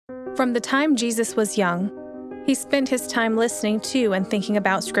From the time Jesus was young, he spent his time listening to and thinking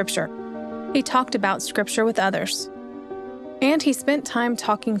about Scripture. He talked about Scripture with others. And he spent time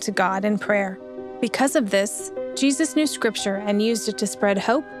talking to God in prayer. Because of this, Jesus knew Scripture and used it to spread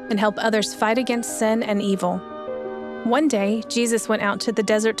hope and help others fight against sin and evil. One day, Jesus went out to the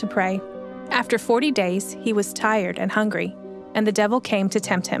desert to pray. After 40 days, he was tired and hungry, and the devil came to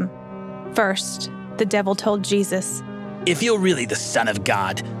tempt him. First, the devil told Jesus, "If you're really the Son of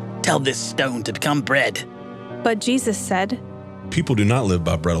God, tell this stone to become bread." But Jesus said, "People do not live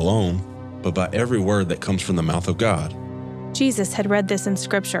by bread alone, but by every word that comes from the mouth of God." Jesus had read this in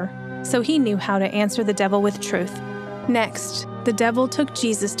Scripture, so he knew how to answer the devil with truth. Next, the devil took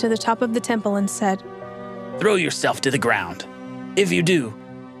Jesus to the top of the temple and said, "Throw yourself to the ground. If you do,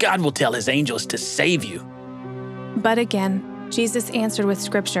 God will tell his angels to save you." But again, Jesus answered with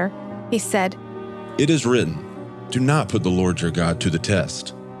Scripture. He said, "It is written, do not put the Lord your God to the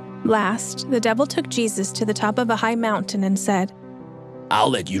test." Last, the devil took Jesus to the top of a high mountain and said, "I'll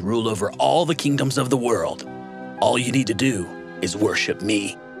let you rule over all the kingdoms of the world. All you need to do is worship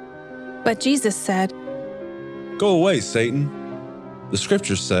me." But Jesus said, "Go away, Satan. The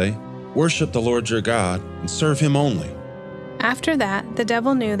Scriptures say, worship the Lord your God and serve him only." After that, the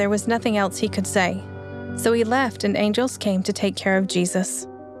devil knew there was nothing else he could say. So he left and angels came to take care of Jesus.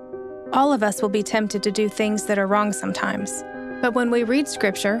 All of us will be tempted to do things that are wrong sometimes. But when we read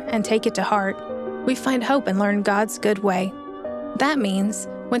Scripture and take it to heart, we find hope and learn God's good way. That means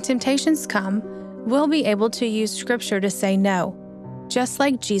when temptations come, we'll be able to use Scripture to say no, just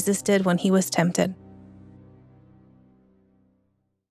like Jesus did when he was tempted.